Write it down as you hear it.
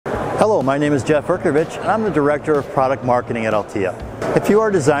Hello, my name is Jeff Urkovich, and I'm the Director of Product Marketing at Altia. If you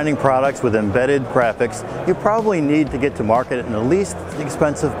are designing products with embedded graphics, you probably need to get to market in the least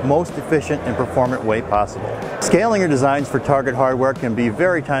expensive, most efficient, and performant way possible. Scaling your designs for target hardware can be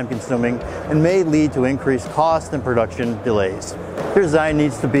very time-consuming and may lead to increased cost and production delays. Your design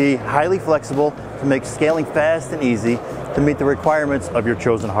needs to be highly flexible to make scaling fast and easy to meet the requirements of your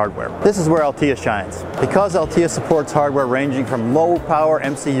chosen hardware. This is where Altia shines. Because Altia supports hardware ranging from low-power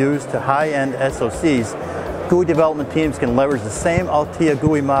MCUs to high-end SoCs, GUI development teams can leverage the same Altia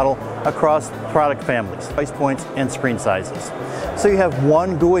GUI model across product families, price points, and screen sizes. So you have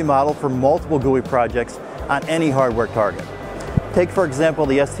one GUI model for multiple GUI projects on any hardware target. Take, for example,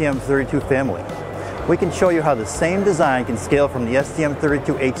 the STM32 family. We can show you how the same design can scale from the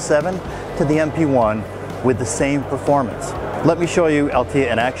STM32H7 to the MP1 with the same performance. Let me show you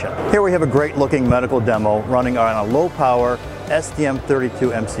Altia in action. Here we have a great looking medical demo running on a low power STM32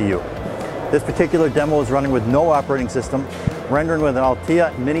 MCU. This particular demo is running with no operating system, rendering with an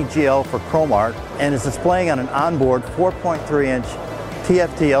Altia Mini GL for Chrome Art, and is displaying on an onboard 4.3-inch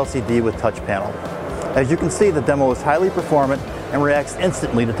TFT LCD with touch panel. As you can see, the demo is highly performant and reacts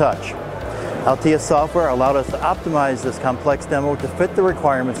instantly to touch. Altia software allowed us to optimize this complex demo to fit the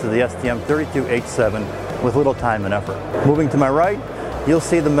requirements of the STM32H7 with little time and effort. Moving to my right, you'll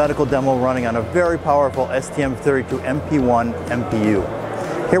see the medical demo running on a very powerful STM32MP1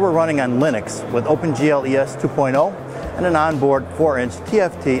 MPU. Here we're running on Linux with OpenGL ES 2.0 and an onboard 4-inch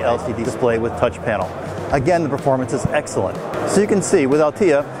TFT LCD display with touch panel. Again, the performance is excellent. So you can see with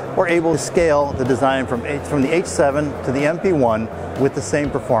Altia, we're able to scale the design from the H7 to the MP1 with the same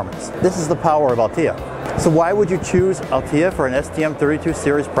performance. This is the power of Altia. So why would you choose Altia for an STM32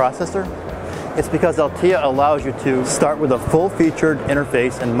 series processor? It's because Altia allows you to start with a full-featured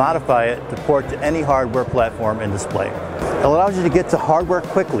interface and modify it to port to any hardware platform and display. It allows you to get to hardware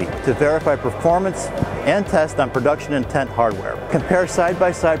quickly to verify performance and test on production intent hardware. Compare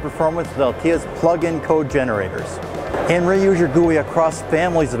side-by-side performance with Altia's plug-in code generators, and reuse your GUI across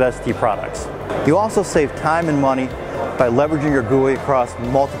families of ST products. You also save time and money by leveraging your GUI across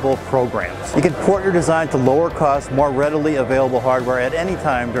multiple programs. You can port your design to lower cost, more readily available hardware at any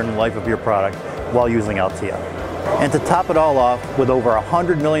time during the life of your product while using Altia. And to top it all off, with over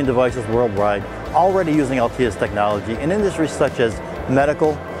 100 million devices worldwide already using Altia's technology in industries such as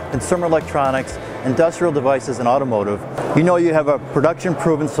medical, consumer electronics, industrial devices, and automotive, you know you have a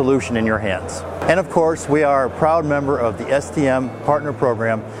production-proven solution in your hands. And of course, we are a proud member of the STM Partner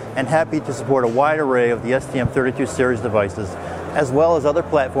Program and happy to support a wide array of the STM32 series devices, as well as other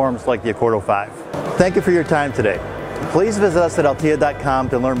platforms like the Accordo 5. Thank you for your time today. Please visit us at altia.com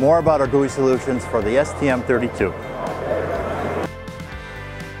to learn more about our GUI solutions for the STM32.